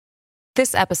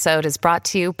This episode is brought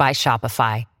to you by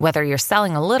Shopify. Whether you're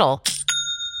selling a little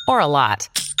or a lot,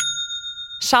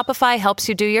 Shopify helps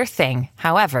you do your thing,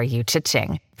 however you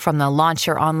cha-ching. From the launch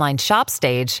your online shop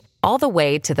stage, all the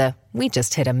way to the we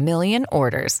just hit 1 million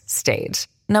orders stage.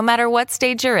 No matter what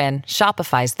stage you're in,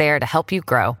 Shopify's there to help you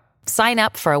grow. Sign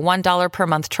up for a $1 per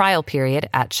month trial period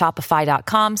at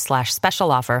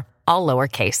shopify.com/special offer, all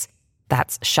lowercase.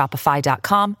 That's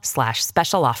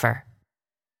shopify.com/special offer.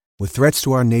 With threats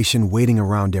to our nation waiting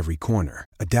around every corner,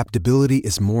 adaptability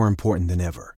is more important than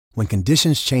ever. When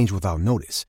conditions change without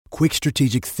notice, quick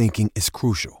strategic thinking is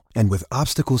crucial. And with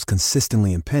obstacles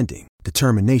consistently impending,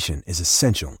 determination is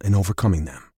essential in overcoming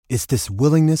them. It's this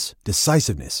willingness,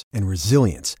 decisiveness, and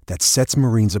resilience that sets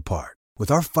Marines apart. With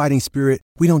our fighting spirit,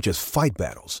 we don't just fight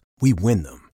battles, we win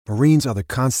them. Marines are the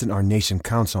constant our nation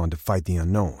counts on to fight the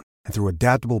unknown. And through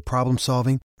adaptable problem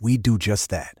solving, we do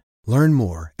just that. Learn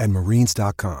more at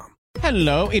marines.com.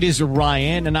 Hello, it is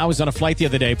Ryan, and I was on a flight the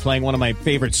other day playing one of my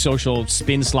favorite social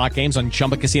spin slot games on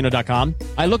ChumbaCasino.com.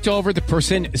 I looked over at the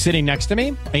person sitting next to me,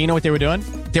 and you know what they were doing?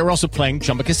 They were also playing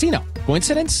Chumba Casino.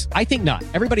 Coincidence? I think not.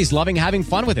 Everybody's loving having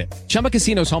fun with it. Chumba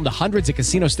Casino is home to hundreds of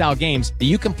casino-style games that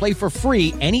you can play for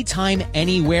free anytime,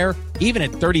 anywhere, even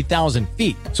at 30,000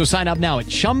 feet. So sign up now at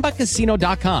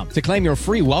ChumbaCasino.com to claim your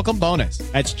free welcome bonus.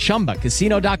 That's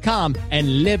ChumbaCasino.com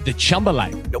and live the Chumba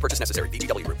life. No purchase necessary.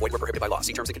 VGW. Void where prohibited by law.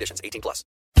 See terms and conditions. 18+.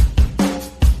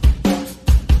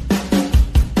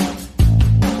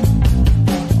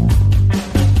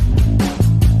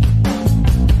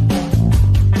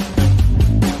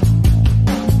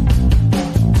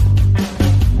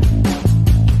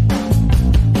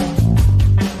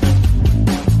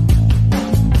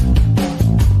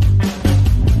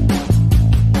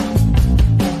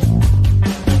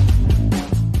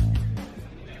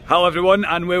 Hello everyone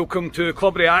and welcome to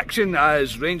Club Reaction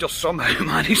as Rangers somehow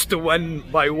managed to win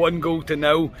by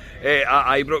 1-0 at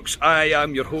Ibrox. I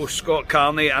am your host Scott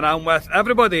Carney and I'm with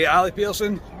everybody. Ali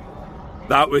Pearson.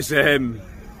 That was, I don't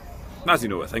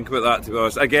know what to think about that, to be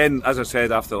honest. Again, as I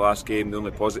said after the last game, the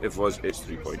only positive was it's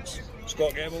 3 points.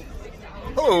 Scott Gebel.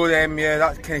 Hello, yeah,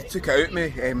 that kind of took it out of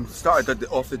me. Started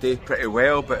off the day pretty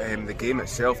well, but the game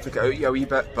itself took it out of you a wee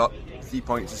bit, but 3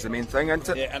 points is the main thing, isn't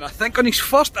it? Yeah, and I think on his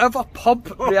first ever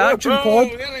pub reaction pod,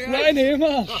 right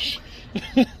name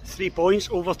 3 points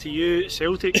over to you,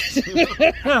 Celtic.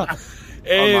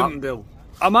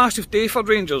 A massive day for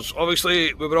Rangers.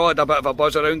 Obviously, we were all had a bit of a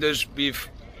buzz around us. We've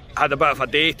had a bit of a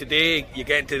day today. You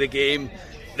get into the game,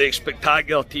 the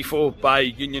spectacular tifo by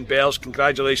Union Bears.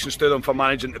 Congratulations to them for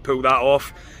managing to pull that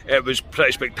off. It was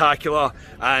pretty spectacular,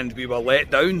 and we were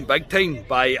let down big time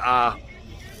by a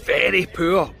very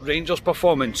poor Rangers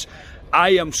performance. I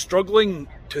am struggling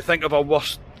to think of a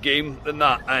worse game than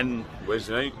that. And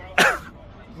Wednesday night?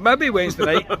 Maybe Wednesday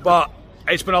night, but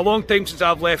it's been a long time since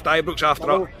I've left Ibrox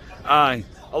after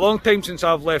a long time since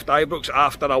I've left Ibrox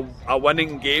after a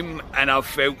winning game, and I've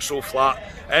felt so flat.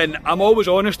 And I'm always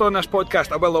honest on this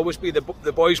podcast. I will always be. The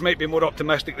boys might be more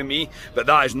optimistic than me, but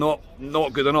that is not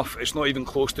good enough. It's not even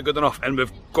close to good enough, and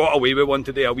we've got away with one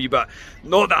today a wee bit.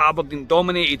 Not that Aberdeen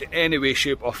dominated in any way,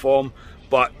 shape or form,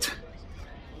 but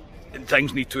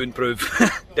things need to improve.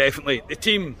 Definitely. The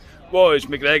team was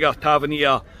McGregor,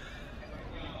 Tavernier,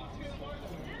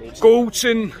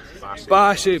 Goldson,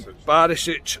 Bassett,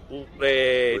 Barisic,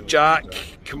 Jack,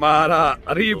 Kamara,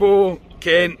 Aribo,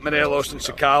 Kent, Morelos and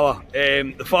Sakala.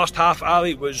 The first half,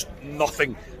 Ali, was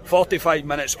nothing. 45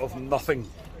 minutes of nothing.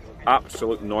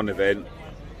 Absolute non-event.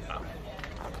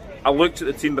 I looked at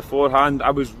the team beforehand.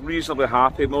 I was reasonably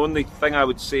happy. The only thing I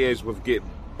would say is we've got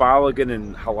Balogun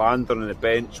and Helander on the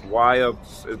bench. Why is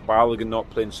Balogun not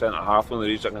playing centre-half? The only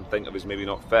reason I can think of is maybe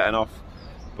not fit enough.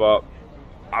 But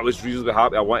I was reasonably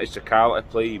happy. I wanted Sakala to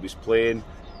play. He was playing.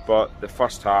 But the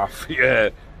first half,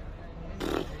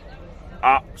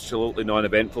 absolutely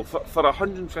non-eventful. For a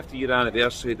 150-year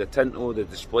anniversary, the Tinto, the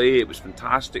display, it was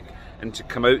fantastic. And to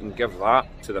come out and give that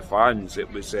to the fans,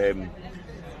 it was...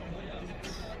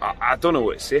 I don't know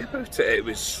what to say about it. It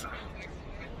was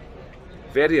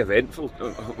very eventful.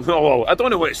 No, I don't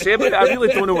know what to say about it. I really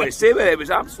don't know what to say about it. It was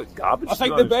absolute garbage. I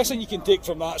think the best thing you can take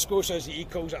from that, Scotia, is that he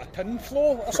calls it a tin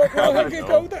floor or something. I think he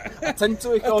called it. A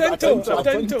Tinto, he called it. A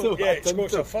Tinto. Yeah,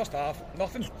 Scotia, first half,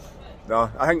 nothing.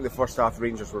 No, I think the first half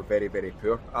Rangers were very, very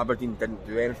poor. Aberdeen didn't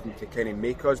do anything to kind of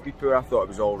make us be poor. I thought it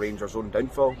was all Rangers' own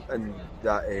downfall in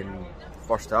that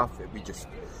first half.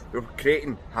 We were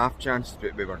creating half chances,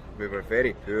 but we were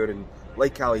very poor. And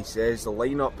like Ali says, the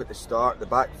lineup at the start, the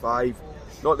back five,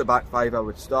 not the back five I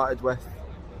would started with,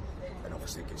 and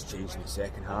obviously it gets changed in the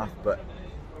second half. But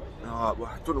no, I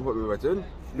don't know what we were doing.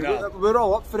 We were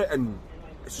all up for it, and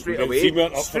straight The team weren't away.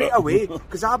 up for Straight it. away,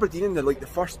 because Aberdeen in the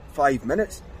first 5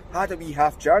 minutes had a wee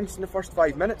half chance in the first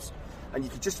 5 minutes, and you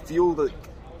could just feel that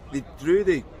they drew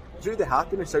the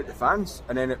happiness out the fans,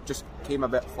 and then it just came a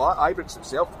bit flat. Ibrox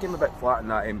itself came a bit flat in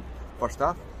that first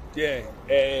half. Yeah,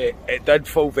 it did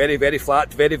fall very, very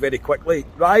flat, very, very quickly.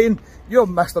 Ryan, you're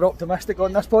Mr. Optimistic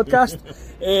on this podcast.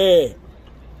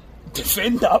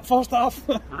 Defend that first half.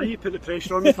 You put the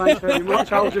pressure on me, thanks very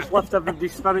much. I'll just lift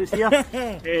everybody's spirits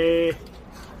here.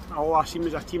 All I seen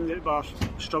was a team that were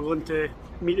struggling to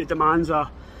meet the demands of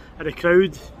the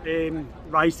crowd,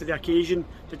 rise to the occasion.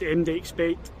 Did MD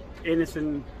expect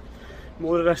anything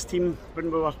more of this team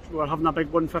when we were having a big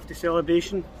 150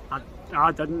 celebration?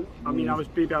 I didn't. I mean, I was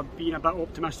maybe being a bit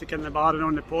optimistic in the bar and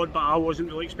on the pod, but I wasn't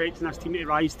really expecting this team to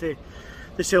rise to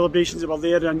the celebrations that were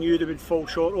there. I knew they would fall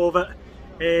short of it.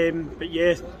 But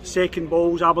yeah, second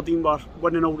balls, Aberdeen were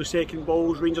winning all the second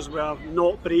balls. Rangers were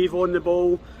not brave on the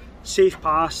ball. Safe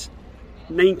pass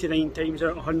 99 times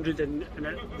out of 100, and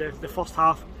the first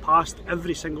half passed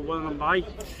every single one of them by.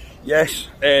 Yes,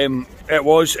 it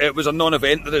was a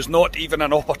non-event. There is not even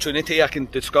an opportunity I can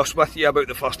discuss with you about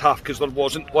the first half, because there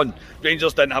wasn't one.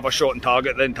 Rangers didn't have a shot on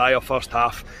target the entire first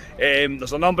half.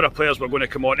 There's a number of players we're going to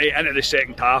come on to into the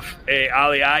second half.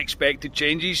 Ali, I expected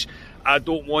changes. I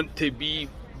don't want to be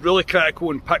really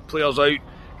critical and pick players out.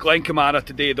 Glenn Kamara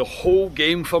today, the whole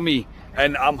game for me,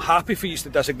 and I'm happy for you to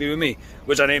disagree with me,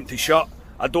 was an empty shirt.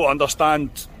 I don't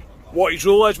understand what his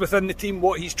role is within the team,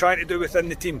 what he's trying to do within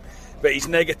the team, but his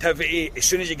negativity, as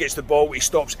soon as he gets the ball, he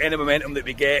stops any momentum that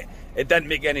we get. It didn't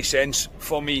make any sense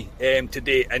for me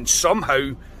today, and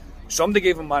somehow somebody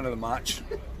gave him man of the match.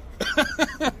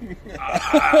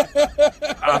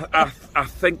 I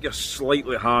think you're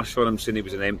slightly harsh on him saying he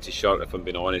was an empty shirt, if I'm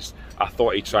being honest. I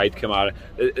thought he tried Kamara.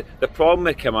 The problem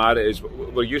with Kamara is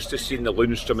we're used to seeing the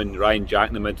Lundstrom and Ryan Jack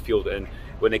in the midfield, and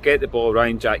when they get the ball,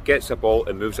 Ryan Jack gets the ball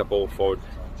and moves the ball forward.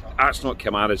 That's not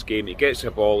Kamara's game. He gets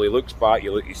the ball, he looks back,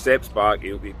 he steps back,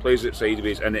 he plays it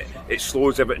sideways, and it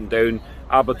slows everything down.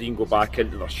 Aberdeen go back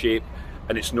into their shape,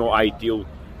 and it's not ideal.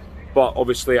 But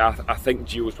obviously I think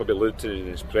Gio was probably alluded to in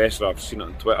his presser. I've seen it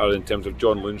on Twitter in terms of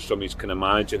John Lundstrom. He's kind of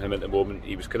managing him at the moment.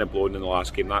 He was kind of blown in the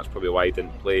last game. That's probably why he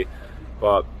didn't play.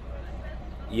 But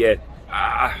yeah,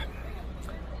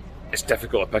 it's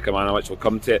difficult to pick a man, which we'll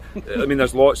come to it. I mean,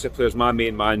 there's lots of players. My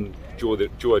main man, Joe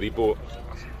Aribo,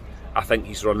 I think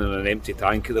he's running an empty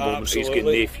tank at the moment. Absolutely. He's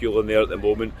getting no fuel in there at the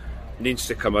moment. Needs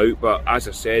to come out. But as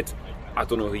I said, I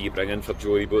don't know who you bring in for Joe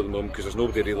Aribo at the moment, because there's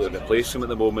nobody really to replace him at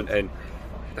the moment. And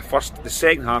the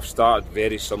second half started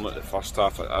very similar to the first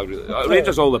half.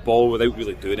 Rangers all the ball without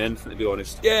really doing anything, to be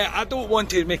honest. Yeah, I don't want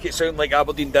to make it sound like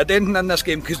Aberdeen did anything in this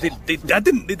game, because they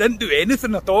didn't do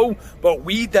anything at all, but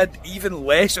we did even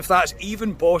less, if that's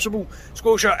even possible.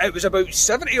 Scotia, it was about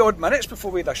 70 odd minutes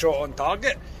before we had a shot on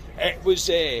target. It was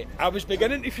I was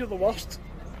beginning to feel the worst.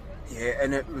 Yeah,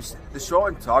 and it was the shot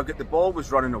on target. The ball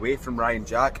was running away from Ryan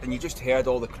Jack, and you just heard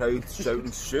all the crowd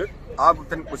shouting "shoot." I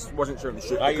wasn't shouting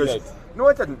 "shoot" because no,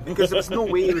 I didn't, because there was no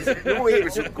way he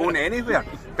was going anywhere.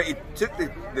 But he took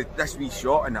this wee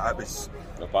shot, and it was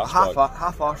a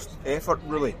half-arsed effort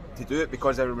really to do it,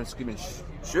 because everyone was screaming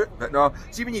 "shoot." But no,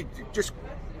 see, when you just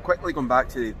quickly going back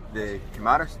to the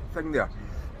Kamara thing there,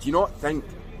 do you not think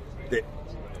that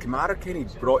Kamara kind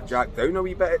of brought Jack down a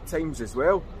wee bit at times as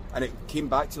well? And it came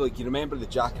back to, like, you remember the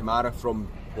Jack Kamara from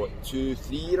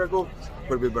 2-3 years ago,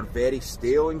 where we were very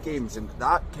stale in games, and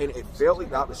that it felt like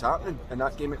that was happening in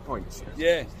that game at points.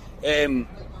 Yeah,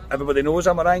 everybody knows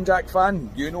I'm a Ryan Jack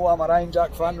fan. You know I'm a Ryan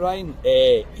Jack fan, Ryan.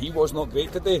 He was not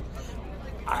great today.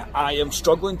 I am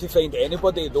struggling to find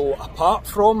anybody, though, apart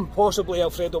from possibly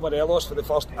Alfredo Morelos for the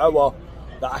first hour,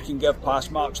 that I can give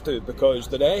pass marks to, because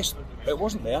the rest, it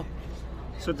wasn't there.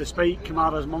 So despite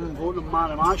Kamara's mum voting him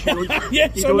man of the match, you don't,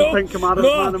 yes, you don't think Kamara's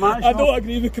man of the match? I don't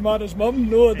agree with Kamara's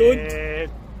mum, no I don't.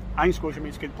 I think Scotia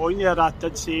makes a good point there. I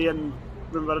did say when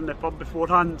we were in the pub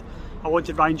beforehand, I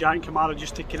wanted Ryan Jack and Kamara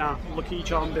just to kind of look at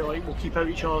each other and be like, we'll keep out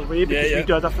each other's way, because we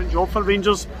do a different job for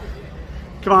Rangers.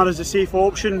 Kamara's a safe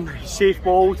option, safe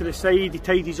ball to the side, he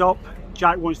tidies up.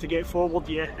 Jack wants to get forward.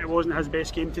 Yeah, it wasn't his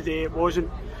best game today, it wasn't,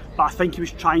 but I think he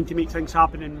was trying to make things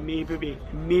happen, and maybe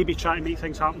trying to make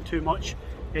things happen too much.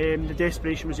 The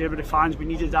desperation was there with the fans. We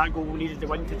needed that goal, we needed the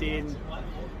win today, and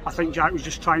I think Jack was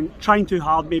just trying too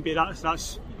hard. Maybe that's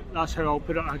how I'll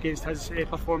put it against his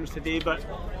performance today. But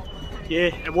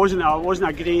yeah, it wasn't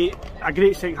a great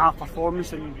second half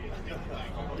performance, and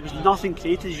there was nothing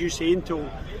created, as you say,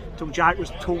 until Jack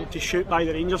was told to shoot by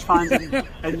the Rangers fans,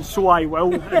 and so I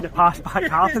will, and the pass back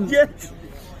happened. Yes.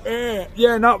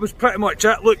 Yeah, and that was pretty much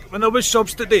it. Look, when there was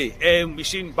subs today, we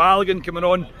seen Balogun coming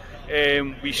on.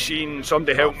 We've seen,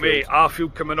 somebody help me,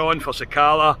 Arfield coming on for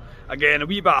Sakala. Again, a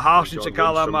wee bit harsh in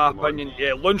Sakala in my opinion.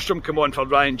 Yeah, Lundstrom come on for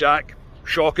Ryan Jack.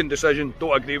 Shocking decision,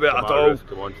 don't agree with it at all.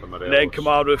 And then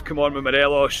Kamaru come on with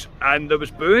Morelos, and there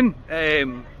was booing.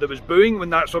 There was booing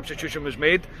when that substitution was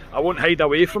made. I won't hide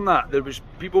away from that.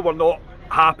 People were not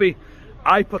happy.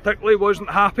 I particularly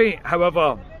wasn't happy.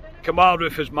 However,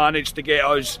 Kamaru has managed to get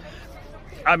us.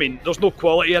 I mean, there's no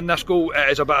quality in this goal. It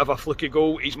is a bit of a fluky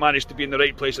goal. He's managed to be in the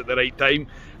right place at the right time,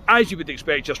 as you would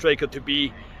expect your striker to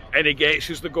be, and he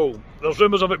gets us the goal. There's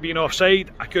rumours of it being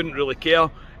offside. I couldn't really care.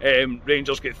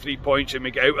 Rangers get 3 points and we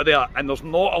get out of there, and there's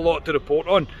not a lot to report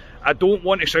on. I don't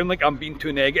want to sound like I'm being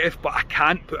too negative, but I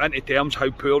can't put into terms how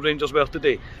poor Rangers were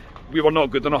today. We were not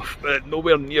good enough,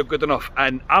 nowhere near good enough,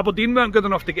 and Aberdeen weren't good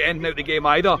enough to get anything out of the game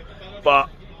either. But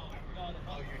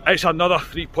it's another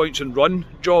 3 points and run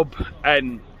job,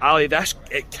 and Ali,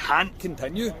 it can't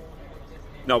continue.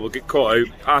 No, we'll get caught out.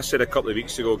 I said a couple of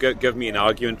weeks ago, give me an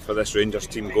argument for this Rangers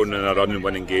team going on a run and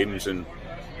winning games, and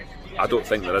I don't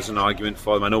think there is an argument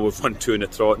for them. I know we've won 2 in a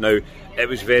trot now. It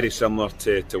was very similar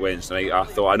to Wednesday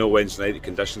night. I know Wednesday night the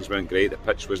conditions weren't great, the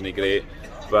pitch wasn't great,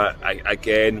 but I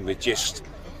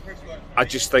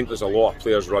just think there's a lot of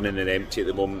players running and empty at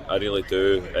the moment. I really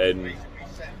do, and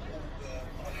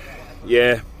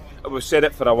yeah, we've said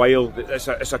it for a while. It's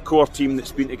a core team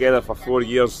that's been together for 4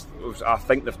 years. I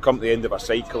think they've come to the end of a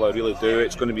cycle. I really do.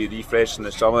 It's going to be refreshed in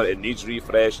the summer. It needs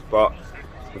refreshed, but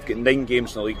we've got 9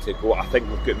 games in the league to go. I think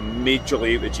we've got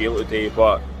majorly out of jail today,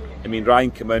 but I mean, Ryan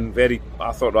came in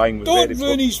I thought Ryan was don't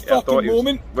ruin his fucking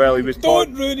moment. Well, he was.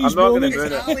 Don't ruin his moment. I'm not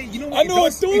going to ruin it. You know I know,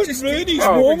 don't ruin his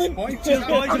moment.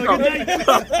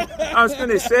 I was going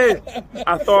to say,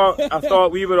 I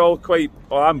thought we were all quite.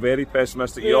 Well, I'm very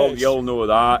pessimistic. You all know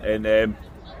that, and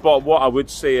but what I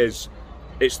would say is,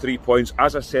 it's 3 points.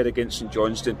 As I said against St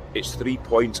Johnstone, it's 3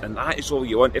 points, and that is all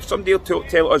you want. If somebody will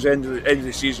tell us at the end of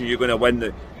the season you're going to win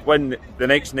the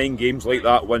next 9 games like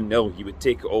that 1-0, you would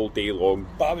take it all day long.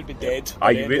 But I would be dead.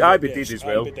 I'd be dead as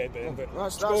well.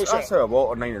 That's how a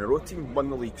lot of 9 in a row team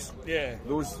won the leagues. Yeah.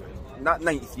 That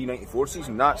 93-94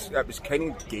 season, it was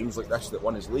kind of games like this that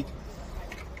won his league.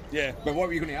 Yeah. But what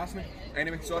were you going to ask me?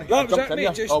 Anyway, sorry. That was it,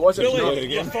 mate. Just was it?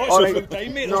 really, your thoughts on the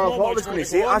time, mate. No, what I was going to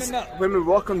say, when we were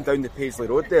walking down the Paisley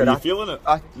Road there... Were you feeling it?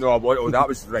 That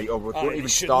was right. Don't even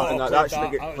start on that. That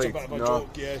shouldn't get played. That was a bit of a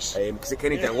joke, yes. Because it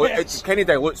kind of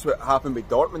dilutes what happened with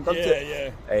Dortmund, doesn't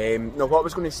it? Yeah. No, what I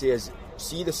was going to say is,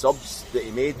 see the subs that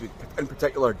he made, in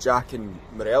particular Jack and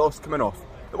Morelos coming off.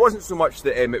 It wasn't so much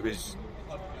that it was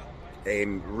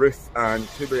Ruth and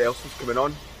whoever else was coming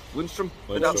on. Lundstrom.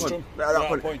 At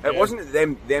that point. It wasn't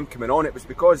them coming on, it was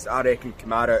because I reckon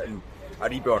Kamara and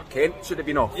Ariba or Kent should have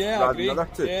been off rather than the other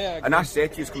two. And I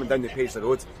said to you, coming down the Paisley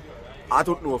Road, I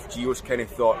don't know if Gio's kind of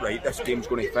thought, right, this game's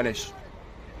going to finish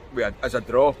as a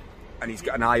draw, and he's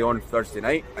got an eye on Thursday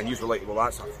night, and you were like, well,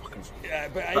 that's a fucking... Yeah,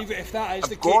 but if that is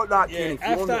the case...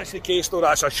 if that's the case, though,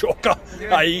 that's a shocker.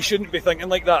 He shouldn't be thinking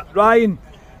like that. Ryan,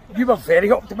 you were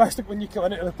very optimistic when you came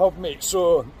into the pub, mate,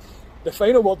 so... The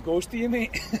final word goes to you,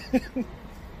 mate.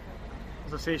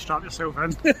 As I say, strap yourself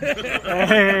in.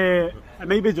 It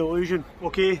may be delusion,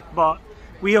 okay, but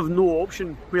we have no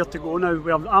option where to go now.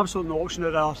 We have absolutely no option.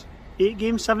 There are 8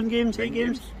 games, 7 games, 8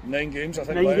 games? 9 games, I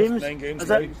think. 9 left. games? 9 games, is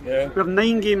right? it? Yeah. We have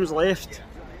 9 games left.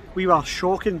 We were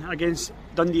shocking against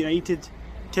Dundee United,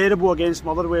 terrible against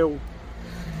Motherwell,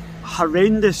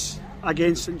 horrendous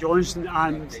against St Johnstone,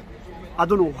 and I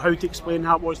don't know how to explain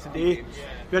how it was today.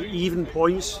 We're even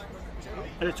points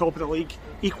at the top of the league,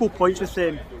 equal points with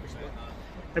them,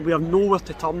 and we have nowhere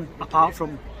to turn apart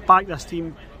from back this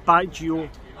team, back Gio.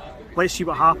 Let's see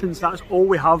what happens. That's all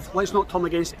we have. Let's not turn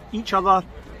against each other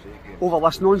over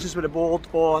this nonsense with the board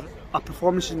or a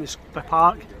performance in the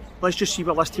park. Let's just see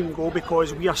where this team go,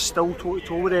 because we are still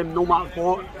toe-to-toe with them no matter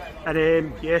what.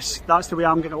 And yes, that's the way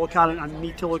I'm going to look at it, and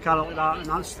need to look at it like that, and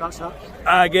that's it.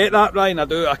 I get that, Ryan, I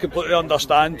do. I completely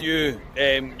understand you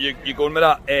going with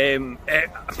that.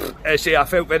 I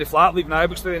felt very flat leaving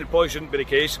Ibrox today, and it probably shouldn't be the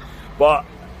case, but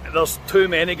there's too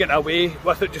many getting away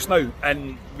with it just now,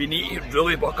 and we need to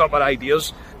really work up our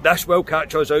ideas. This will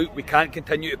catch us out. We can't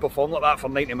continue to perform like that for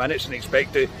 90 minutes and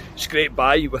expect to scrape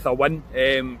by with a win.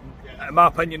 In my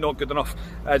opinion, not good enough.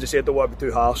 As I said, I don't want to be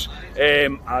too harsh.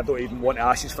 I don't even want to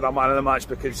ask you for a man of the match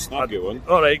because... I'll get one.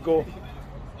 Alright, go.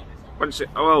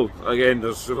 Well, again,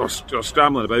 we're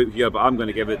scrambling about here, but I'm going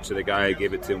to give it to the guy I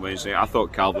gave it to on Wednesday. I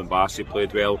thought Calvin Bassey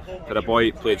played well. For a boy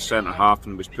who played centre half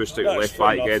and was pushed out left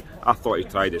back again, I thought he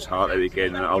tried his heart out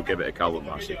again, and I'll give it to Calvin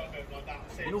Bassey.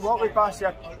 You know what, with Bassey,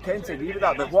 I tend to agree with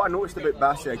that, but what I noticed about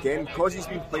Bassey again, because he's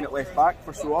been playing at left back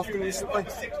for so often recently,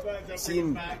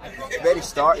 seeing at the very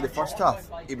start of the first half,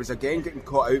 he was again getting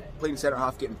caught out, playing centre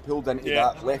half, getting pulled into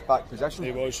that left back position.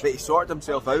 He was. But he sorted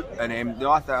himself out, and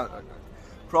I thought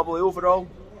probably overall,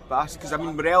 Bassey, because I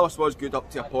mean, Morelos was good up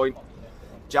to a point,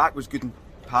 Jack was good in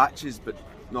patches, but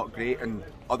not great, and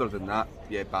other than that,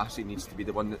 yeah, Bassey needs to be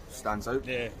the one that stands out.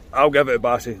 Yeah, I'll give it to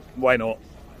Bassey. Why not?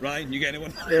 Ryan, you get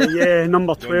anyone? Yeah,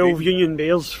 number 12, Union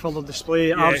Bears, for the display.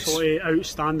 Yes. Absolutely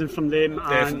outstanding from them.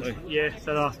 Definitely. And yeah,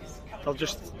 they're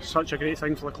just such a great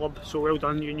thing for the club. So well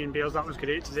done, Union Bears. That was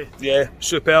great today. Yeah,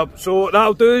 superb. So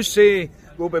that'll do. Say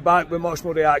we'll be back with much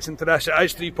more reaction to this. It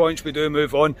is 3 points. We do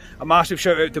move on. A massive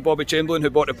shout out to Bobby Chamberlain, who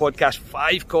bought the podcast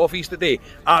 5 coffees today.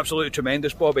 Absolutely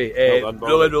tremendous, Bobby. Well done,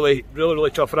 Bobby.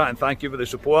 Really tough for that, and thank you for the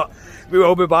support. We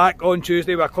will be back on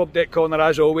Tuesday with a Club Deck Corner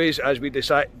as always, as we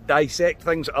dissect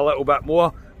things a little bit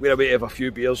more. We're about to have a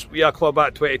few beers. We are Club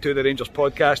at 22, the Rangers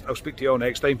podcast. I'll speak to you all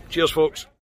next time. Cheers, folks.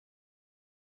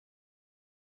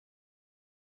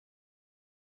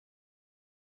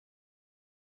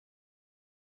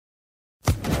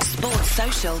 Sports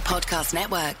Social Podcast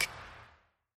Network.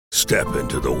 Step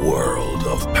into the world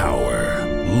of power,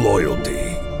 loyalty,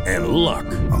 and luck.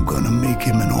 I'm gonna make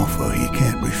him an offer he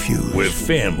can't refuse. With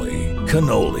family,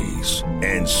 cannolis,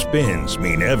 and spins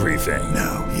mean everything.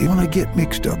 Now, you wanna get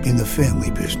mixed up in the family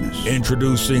business.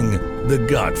 Introducing The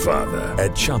Godfather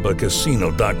at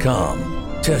ChumbaCasino.com.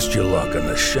 Test your luck in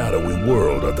the shadowy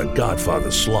world of The Godfather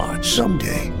slot.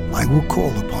 Someday, I will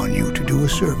call upon you to do a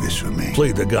service for me.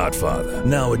 Play The Godfather,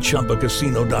 now at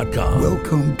ChumbaCasino.com.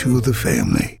 Welcome to the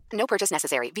family. No purchase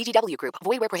necessary. VGW Group.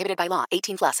 Void where prohibited by law.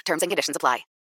 18+. Terms and conditions apply.